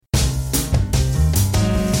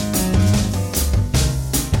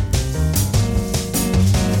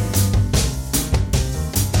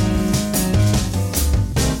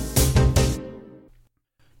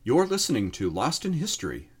You're listening to Lost in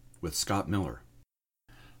History with Scott Miller.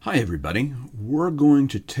 Hi, everybody. We're going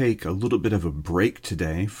to take a little bit of a break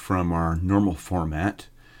today from our normal format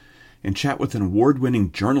and chat with an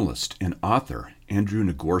award-winning journalist and author, Andrew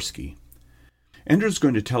Nagorski. Andrew's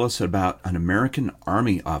going to tell us about an American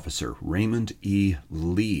Army officer, Raymond E.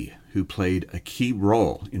 Lee, who played a key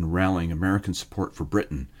role in rallying American support for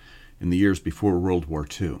Britain in the years before World War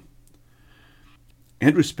II.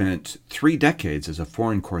 Andrew spent 3 decades as a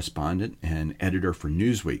foreign correspondent and editor for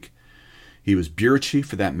Newsweek. He was bureau chief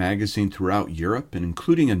for that magazine throughout Europe, and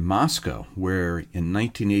including in Moscow, where in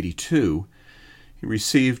 1982 he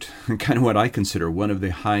received kind of what I consider one of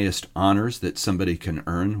the highest honors that somebody can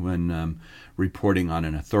earn when reporting on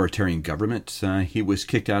an authoritarian government. He was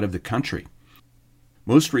kicked out of the country.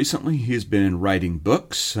 Most recently, he's been writing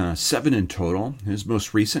books, 7 in total. His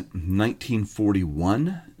most recent,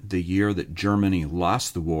 1941, the year that Germany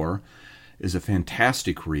lost the war, is a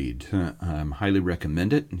fantastic read. I highly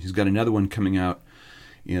recommend it. He's got another one coming out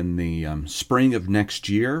in the spring of next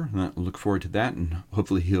year. Look forward to that, and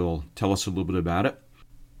hopefully he'll tell us a little bit about it.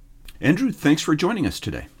 Andrew, thanks for joining us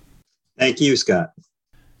today. Thank you, Scott.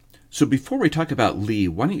 So before we talk about Lee,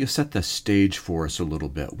 why don't you set the stage for us a little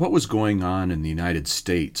bit? What was going on in the United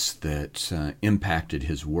States that impacted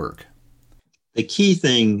his work? The key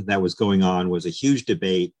thing that was going on was a huge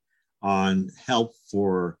debate on help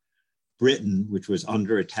for Britain, which was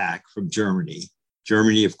under attack from Germany.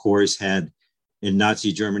 Germany, of course, in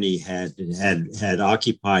Nazi Germany had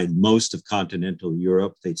occupied most of continental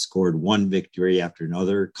Europe. They'd scored one victory after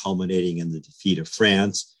another, culminating in the defeat of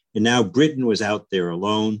France. And now Britain was out there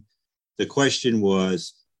alone. The question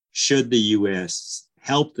was, should the U.S.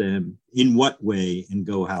 help them? In what way and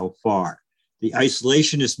go how far? The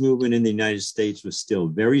isolationist movement in the United States was still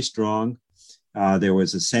very strong. There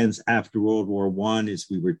was a sense after World War I, as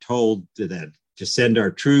we were told that to send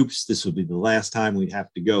our troops, this would be the last time we'd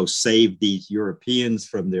have to go save these Europeans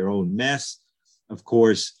from their own mess. Of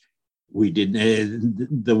course,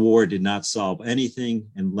 the war did not solve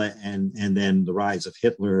anything, and then the rise of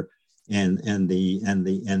Hitler and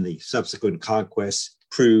the subsequent conquests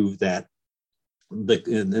proved that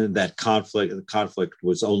the conflict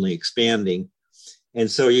was only expanding. And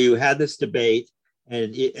so you had this debate,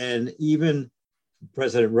 and even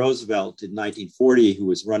President Roosevelt in 1940, who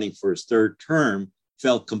was running for his 3rd term,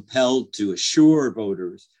 felt compelled to assure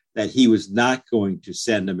voters that he was not going to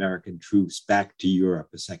send American troops back to Europe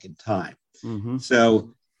a second time. Mm-hmm.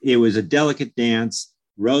 So it was a delicate dance.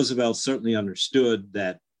 Roosevelt certainly understood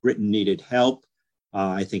that Britain needed help.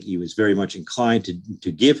 I think he was very much inclined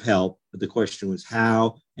to give help, but the question was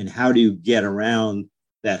how, and how do you get around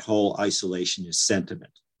that whole isolationist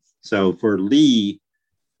sentiment? So for Lee,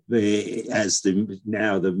 as the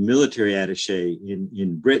military attaché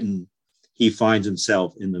in Britain, he finds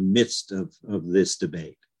himself in the midst of this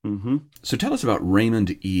debate. Mm-hmm. So tell us about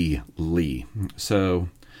Raymond E. Lee. So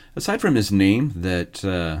aside from his name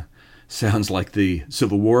that sounds like the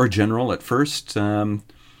Civil War general at first,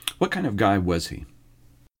 what kind of guy was he?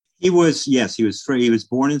 He was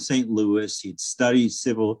born in St. Louis. He'd studied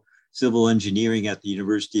civil engineering at the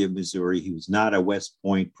University of Missouri. He was not a West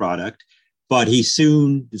Point product, but he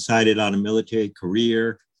soon decided on a military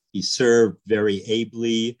career. He served very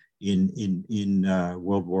ably in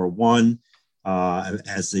World War I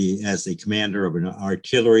as the commander of an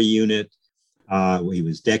artillery unit. He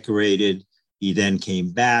was decorated. He then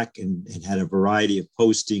came back and had a variety of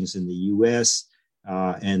postings in the U.S.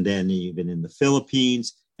 And then even in the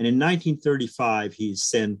Philippines. And in 1935, he's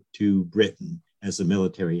sent to Britain as a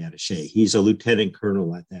military attaché. He's a lieutenant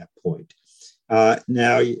colonel at that point.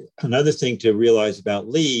 Now, another thing to realize about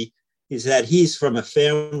Lee is that he's from a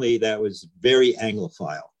family that was very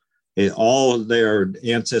Anglophile. All their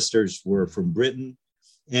ancestors were from Britain,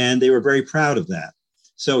 and they were very proud of that.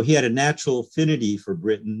 So he had a natural affinity for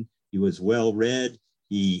Britain. He was well-read.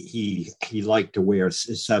 He liked to wear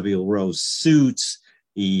Savile Row suits.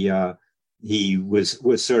 He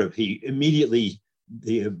immediately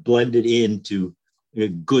blended into a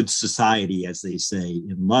good society, as they say,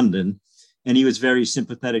 in London. And he was very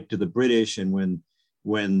sympathetic to the British. And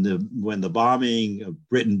when the bombing of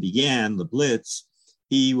Britain began, the Blitz,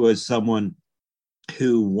 he was someone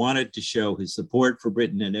who wanted to show his support for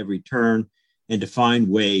Britain at every turn and to find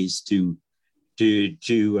ways to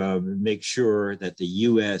make sure that the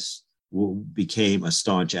U.S. became a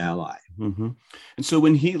staunch ally. Mm-hmm. And so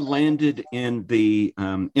when he landed in the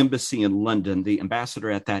embassy in London, the ambassador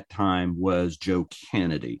at that time was Joe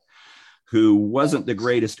Kennedy, who wasn't the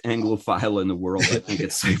greatest Anglophile in the world, I think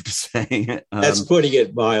it's safe to say. That's putting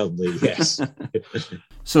it mildly, yes.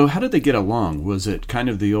 So how did they get along? Was it kind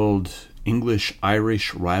of the old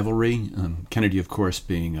English-Irish rivalry? Kennedy, of course,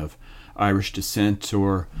 being of Irish descent,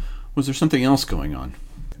 or was there something else going on?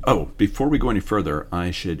 Oh, before we go any further, I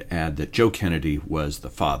should add that Joe Kennedy was the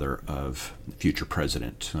father of future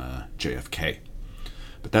President JFK.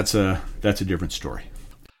 But that's a different story.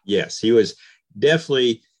 Yes, he was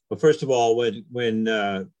definitely. Well, first of all, when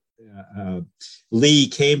Lee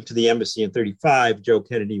came to the embassy in 1935, Joe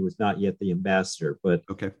Kennedy was not yet the ambassador, but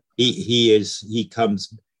okay. He in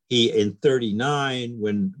 1939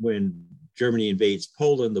 when Germany invades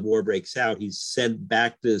Poland, the war breaks out. He's sent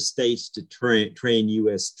back to the States to train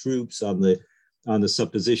U.S. troops on the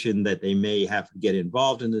supposition that they may have to get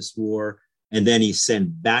involved in this war, and then he's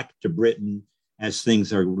sent back to Britain as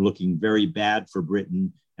things are looking very bad for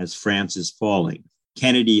Britain as France is falling.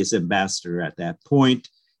 Kennedy is ambassador at that point,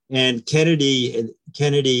 and Kennedy,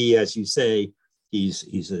 as you say,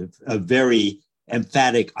 he's a very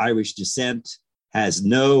emphatic Irish descent, has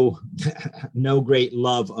no great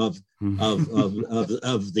love of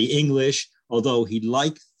the English, although he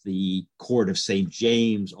liked the court of St.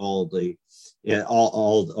 James, all the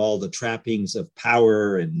trappings of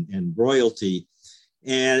power and royalty,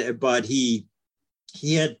 but he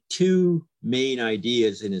had two main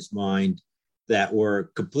ideas in his mind that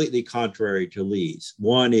were completely contrary to Lee's.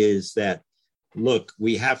 One is that, look,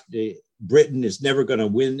 Britain is never going to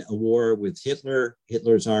win a war with Hitler.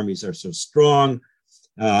 Hitler's armies are so strong.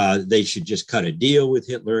 They should just cut a deal with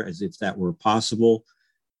Hitler as if that were possible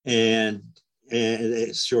and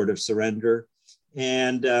sort of surrender.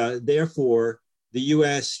 And therefore, the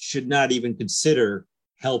U.S. should not even consider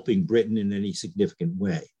helping Britain in any significant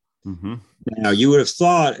way. Mm-hmm. Now, you would have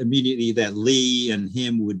thought immediately that Lee and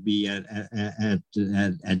him would be at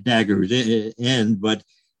dagger's end, but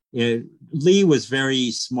Lee was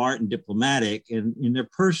very smart and diplomatic, and in their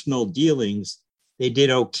personal dealings, they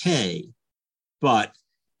did okay. But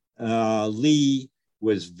Lee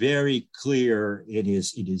was very clear in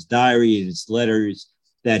his diary, in his letters,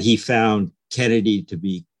 that he found Kennedy to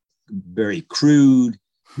be very crude,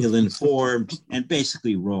 ill-informed, and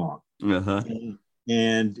basically wrong. Uh-huh.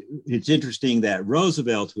 And it's interesting that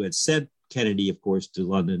Roosevelt, who had sent Kennedy, of course, to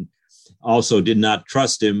London, also did not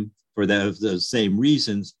trust him for those same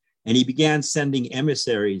reasons. And he began sending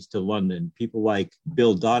emissaries to London, people like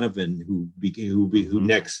Bill Donovan, who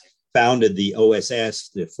next founded the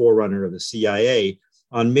OSS, the forerunner of the CIA,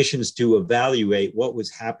 on missions to evaluate what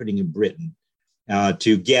was happening in Britain,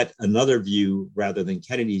 to get another view rather than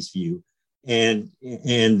Kennedy's view. And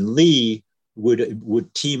Lee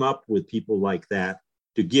would team up with people like that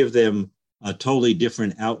to give them a totally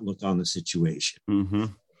different outlook on the situation. Mm-hmm.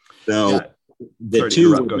 So yeah. The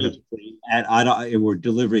two were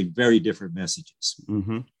delivering very different messages.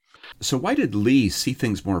 Mm-hmm. So why did Lee see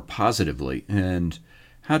things more positively, and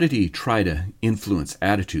how did he try to influence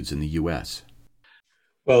attitudes in the U.S.?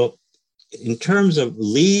 Well, in terms of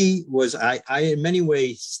Lee, I in many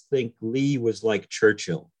ways think Lee was like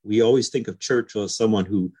Churchill. We always think of Churchill as someone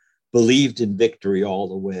who believed in victory all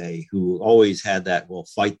the way, who always had that, we'll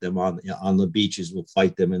fight them on the beaches, we'll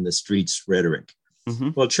fight them in the streets rhetoric.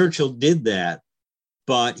 Mm-hmm. Well, Churchill did that,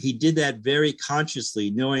 but he did that very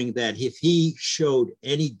consciously, knowing that if he showed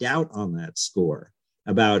any doubt on that score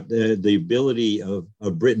about the ability of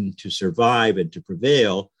Britain to survive and to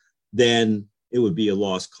prevail, then it would be a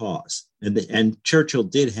lost cause. And Churchill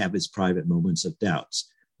did have his private moments of doubts.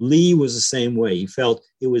 Lee was the same way. He felt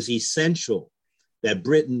it was essential that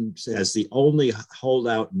Britain, as the only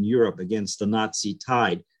holdout in Europe against the Nazi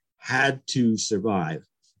tide, had to survive.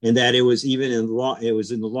 And that it was in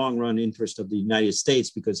the long run interest of the United States,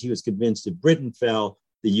 because he was convinced if Britain fell,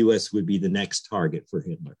 the U.S. would be the next target for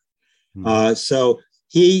Hitler. Mm-hmm. So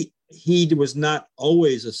he was not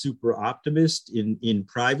always a super optimist in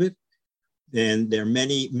private. And there are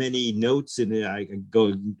many, many notes in it. I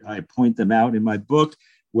point them out in my book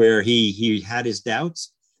where he had his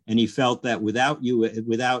doubts, and he felt that without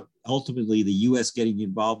ultimately the U.S. getting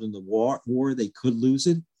involved in the war, they could lose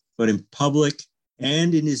it. But in public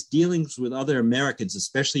and in his dealings with other Americans,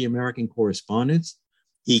 especially American correspondents,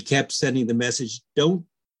 he kept sending the message: don't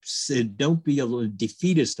be a little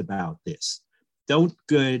defeatist about this. Don't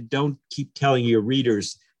keep telling your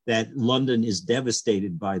readers that London is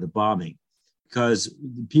devastated by the bombing, because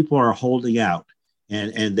people are holding out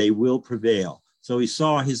and they will prevail. So he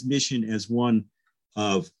saw his mission as one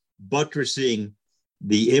of buttressing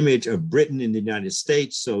the image of Britain in the United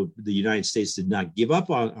States, so the United States did not give up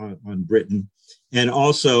on Britain, and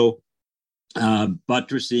also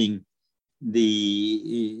buttressing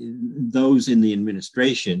those in the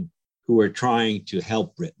administration who are trying to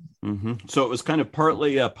help Britain. Mm-hmm. So it was kind of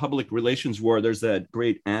partly a public relations war. There's that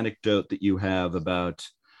great anecdote that you have about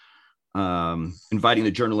inviting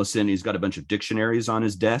the journalists in. He's got a bunch of dictionaries on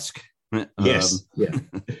his desk. Yes. Yeah.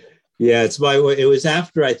 Yeah. It was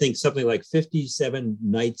after, I think, something like 57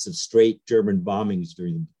 nights of straight German bombings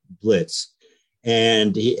during the Blitz.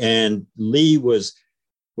 And Lee was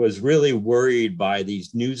really worried by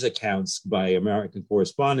these news accounts by American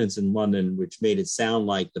correspondents in London, which made it sound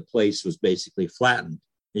like the place was basically flattened.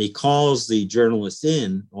 And he calls the journalists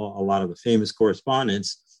in, a lot of the famous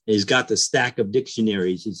correspondents, and he's got the stack of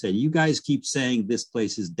dictionaries. He said, "You guys keep saying this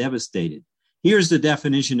place is devastated. Here's the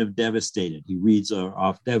definition of devastated." He reads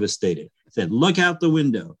off devastated. He said, "Look out the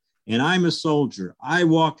window. And I'm a soldier. I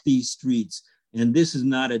walk these streets, and this is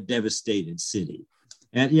not a devastated city."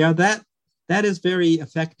 And that is very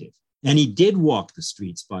effective. And he did walk the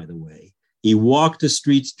streets, by the way. He walked the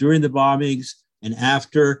streets during the bombings, and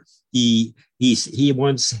after he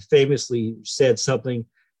once famously said something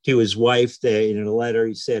to his wife in a letter.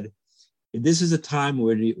 He said, "This is a time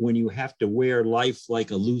when you have to wear life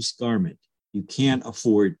like a loose garment. You can't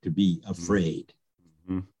afford to be afraid."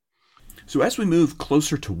 Mm-hmm. So as we move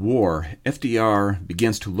closer to war, FDR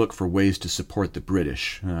begins to look for ways to support the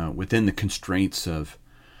British within the constraints of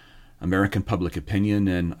American public opinion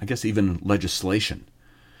and I guess even legislation.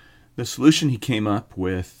 The solution he came up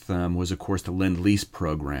with was, of course, the Lend-Lease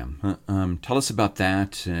program. Tell us about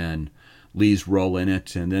that and Lee's role in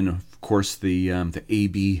it, and then, of course, the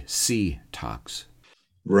ABC talks.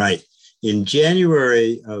 Right. In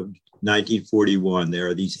January of 1941, there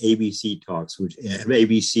are these ABC talks, which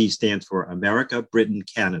ABC stands for America, Britain,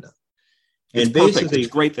 Canada. And it's basically perfect. It's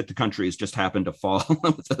great that the country has just happened to fall.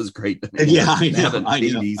 That's great. Yeah,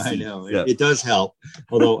 I know. Yeah. It does help.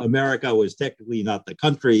 Although America was technically not the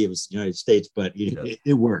country, it was the United States, but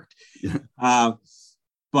it worked. Yeah.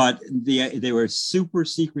 But they were super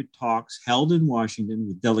secret talks held in Washington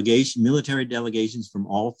with military delegations from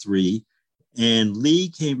all three. And Lee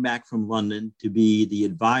came back from London to be the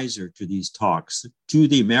advisor to these talks to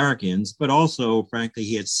the Americans, but also, frankly,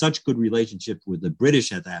 he had such good relationship with the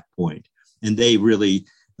British at that point. And they really,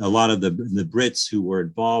 a lot of the Brits who were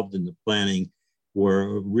involved in the planning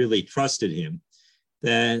were really trusted him,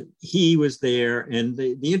 that he was there. And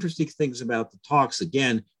the interesting things about the talks,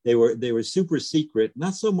 again, they were super secret,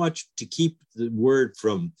 not so much to keep the word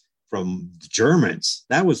from the Germans.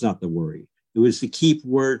 That was not the worry. It was to keep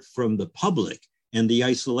word from the public and the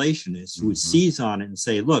isolationists who would seize on it and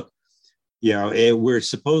say, look, we're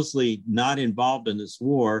supposedly not involved in this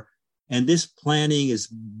war. And this planning is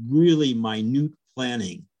really minute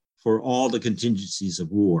planning for all the contingencies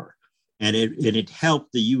of war. And it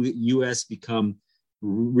helped the U.S. become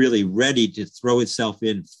really ready to throw itself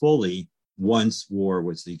in fully once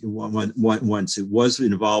once it was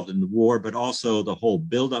involved in the war, but also the whole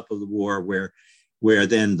buildup of the war where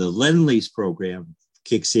then the Lend-Lease program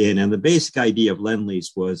kicks in. And the basic idea of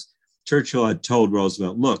Lend-Lease was Churchill had told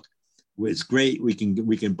Roosevelt, look, it's great. We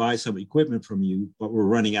can buy some equipment from you, but we're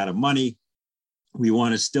running out of money. We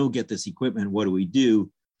want to still get this equipment. What do we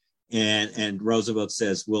do? And Roosevelt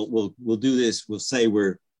says, we'll do this. We'll say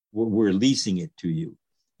we're leasing it to you.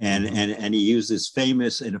 And he used this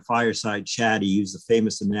famous, in a fireside chat, he used the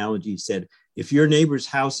famous analogy. He said, if your neighbor's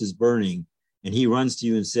house is burning and he runs to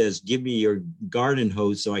you and says, give me your garden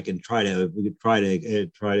hose so I can try to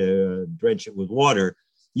drench it with water,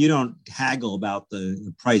 you don't haggle about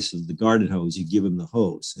the price of the garden hose. You give him the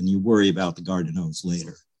hose and you worry about the garden hose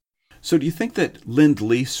later. So do you think that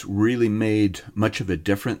Lend-Lease really made much of a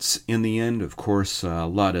difference in the end? Of course, a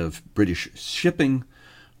lot of British shipping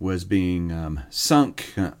was being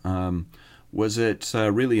sunk. Was it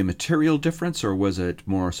really a material difference, or was it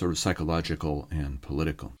more sort of psychological and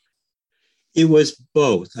political? It was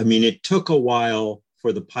both. I mean, it took a while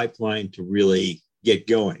for the pipeline to really get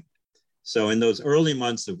going. So in those early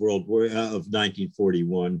months of World War of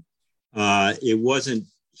 1941, it wasn't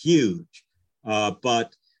huge,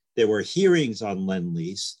 but there were hearings on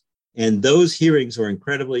Lend-Lease, and those hearings were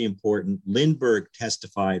incredibly important. Lindbergh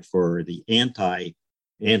testified for the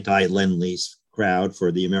anti-Lend-Lease crowd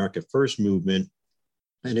for the America First movement,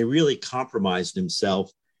 and he really compromised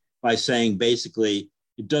himself by saying basically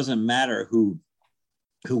it doesn't matter who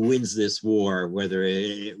wins this war, whether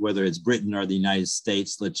it's Britain or the United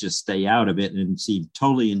States, let's just stay out of it, and seem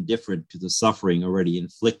totally indifferent to the suffering already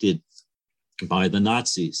inflicted by the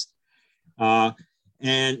Nazis. But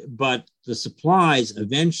the supplies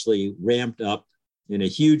eventually ramped up in a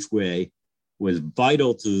huge way, was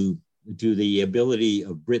vital to the ability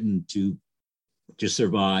of Britain to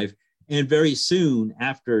survive. And very soon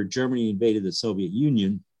after Germany invaded the Soviet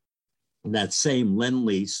Union, that same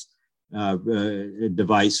Lend-Lease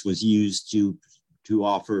device was used to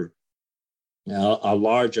offer a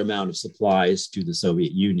large amount of supplies to the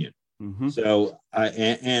Soviet Union. Mm-hmm. So,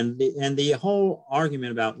 and the whole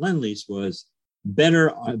argument about Lend-Lease was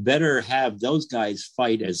better have those guys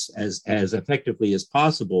fight as effectively as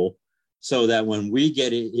possible, so that when we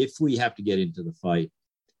get it, if we have to get into the fight,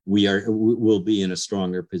 we'll be in a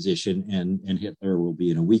stronger position, and Hitler will be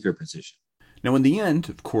in a weaker position. Now, in the end,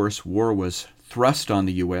 of course, war was thrust on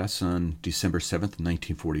the U.S. on December 7th,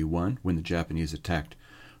 1941, when the Japanese attacked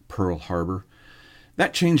Pearl Harbor.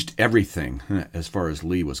 That changed everything as far as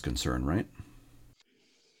Lee was concerned, right?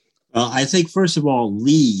 I think, first of all,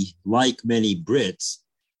 Lee, like many Brits,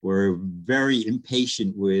 were very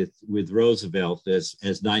impatient with Roosevelt as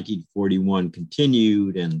 1941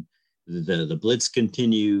 continued, and the Blitz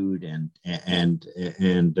continued, and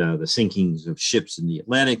the sinkings of ships in the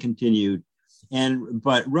Atlantic continued.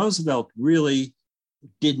 But Roosevelt really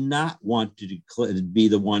did not want to be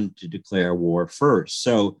the one to declare war first.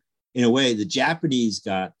 So in a way, the Japanese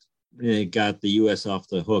got the U.S. off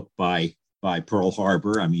the hook by Pearl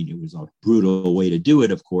Harbor. I mean, it was a brutal way to do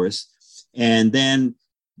it, of course. And then,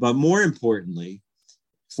 but more importantly,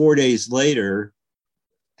 4 days later,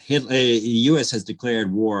 the U.S. has declared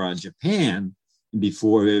war on Japan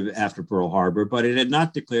after Pearl Harbor, but it had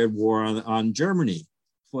not declared war on Germany.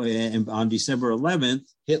 And on December 11th,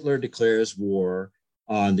 Hitler declares war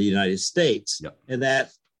on the United States. Yep. And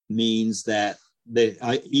that means that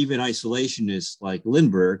even isolationists like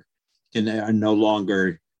Lindbergh can no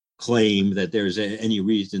longer claim that there's any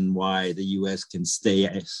reason why the U.S. can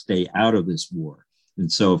stay out of this war. And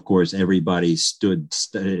so, of course, everybody stood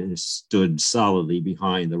solidly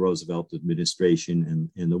behind the Roosevelt administration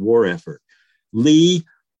and the war effort. Lee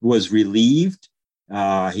was relieved.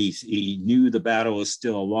 He knew the battle was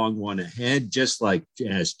still a long one ahead, just like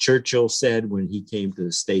as Churchill said when he came to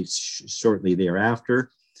the States shortly thereafter.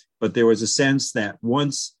 But there was a sense that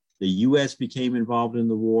once the U.S. became involved in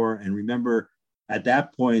the war, and remember, at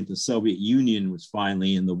that point, the Soviet Union was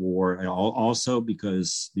finally in the war, also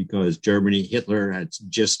because Germany, Hitler had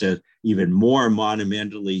just even more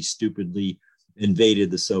monumentally, stupidly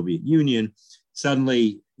invaded the Soviet Union.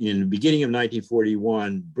 Suddenly, in the beginning of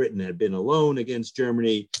 1941, Britain had been alone against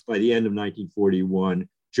Germany. By the end of 1941,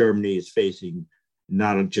 Germany is facing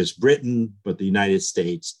not just Britain, but the United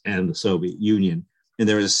States and the Soviet Union. And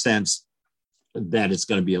there is a sense that it's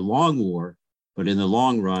going to be a long war, but in the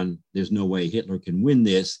long run, there's no way Hitler can win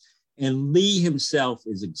this. And Lee himself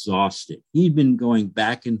is exhausted. He'd been going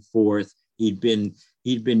back and forth. He'd been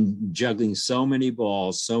juggling so many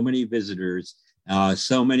balls, so many visitors,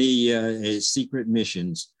 so many secret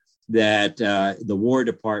missions that the War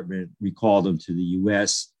Department recalled him to the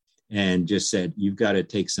U.S. and just said, "You've got to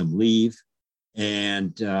take some leave,"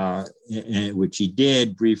 and which he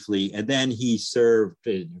did briefly. And then he served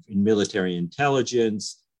in military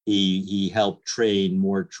intelligence. He helped train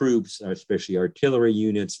more troops, especially artillery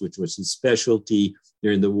units, which was his specialty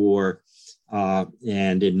during the war.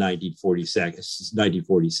 And in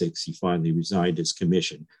 1946, he finally resigned his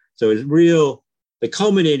commission. So the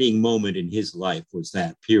culminating moment in his life was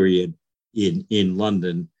that period in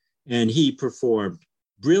London, and he performed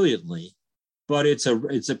brilliantly. But it's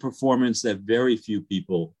a performance that very few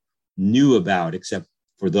people knew about, except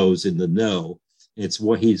for those in the know.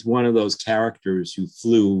 He's one of those characters who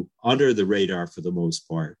flew under the radar for the most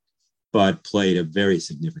part, but played a very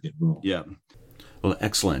significant role. Yeah. Well,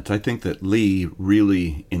 excellent. I think that Lee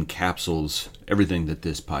really encapsulates everything that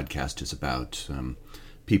this podcast is about.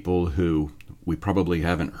 People who we probably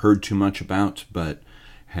haven't heard too much about, but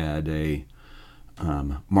had a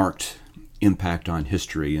marked impact on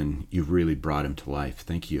history, and you've really brought him to life.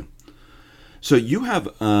 Thank you. So you have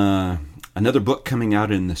another book coming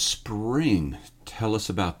out in the spring. Tell us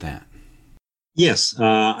about that. Yes,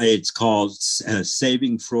 it's called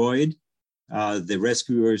Saving Freud, The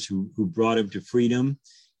Rescuers Who Brought Him to Freedom.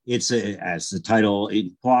 It's as the title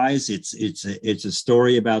implies, it's a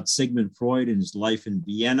story about Sigmund Freud and his life in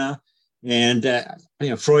Vienna. And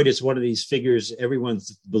Freud is one of these figures everyone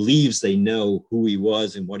believes they know who he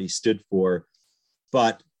was and what he stood for,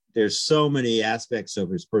 but there's so many aspects of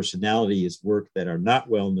his personality, his work, that are not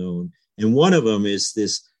well known. And one of them is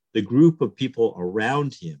the group of people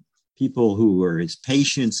around him, people who were his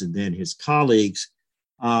patients and then his colleagues,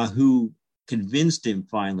 who convinced him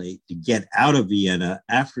finally to get out of Vienna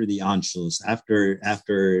after the Anschluss, after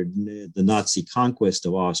the Nazi conquest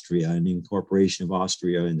of Austria and the incorporation of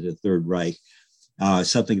Austria into the Third Reich,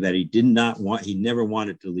 something that he did not want. He never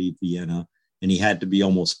wanted to leave Vienna, and he had to be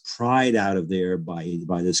almost pried out of there by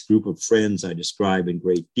this group of friends I describe in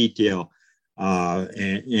great detail,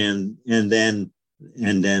 and then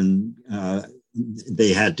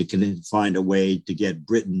they had to find a way to get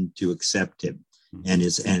Britain to accept him and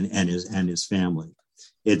his family.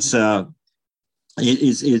 It's for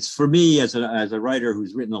me as a writer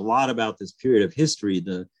who's written a lot about this period of history.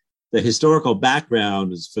 The historical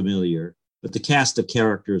background is familiar, but the cast of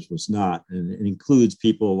characters was not, and it includes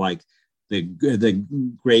people like the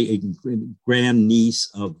great grand niece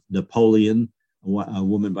of Napoleon, a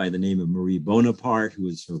woman by the name of Marie Bonaparte, who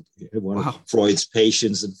was one of Freud's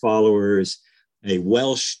patients and followers, a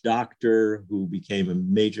Welsh doctor who became a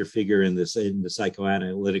major figure in the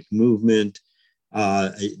psychoanalytic movement,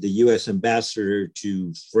 the U.S. ambassador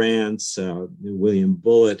to France, William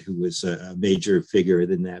Bullitt, who was a major figure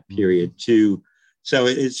in that period too. So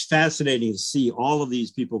it's fascinating to see all of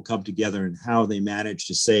these people come together and how they managed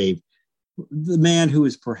to save the man who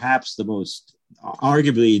is perhaps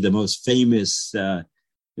arguably the most famous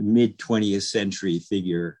mid 20th century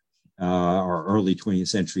figure or early 20th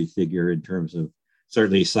century figure in terms of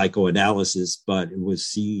certainly psychoanalysis, but it was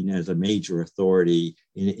seen as a major authority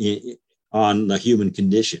on the human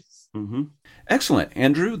condition. Mm-hmm. Excellent,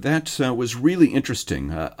 Andrew. That was really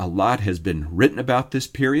interesting. A lot has been written about this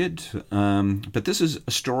period, but this is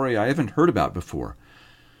a story I haven't heard about before.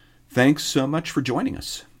 Thanks so much for joining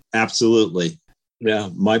us. Absolutely. Yeah,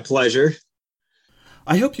 my pleasure.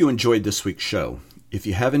 I hope you enjoyed this week's show. If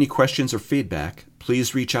you have any questions or feedback,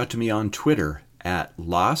 please reach out to me on Twitter at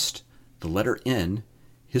Lost, the letter N,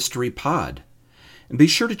 History Pod. And be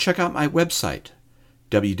sure to check out my website,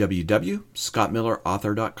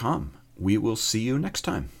 www.scottmillerauthor.com. We will see you next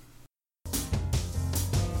time.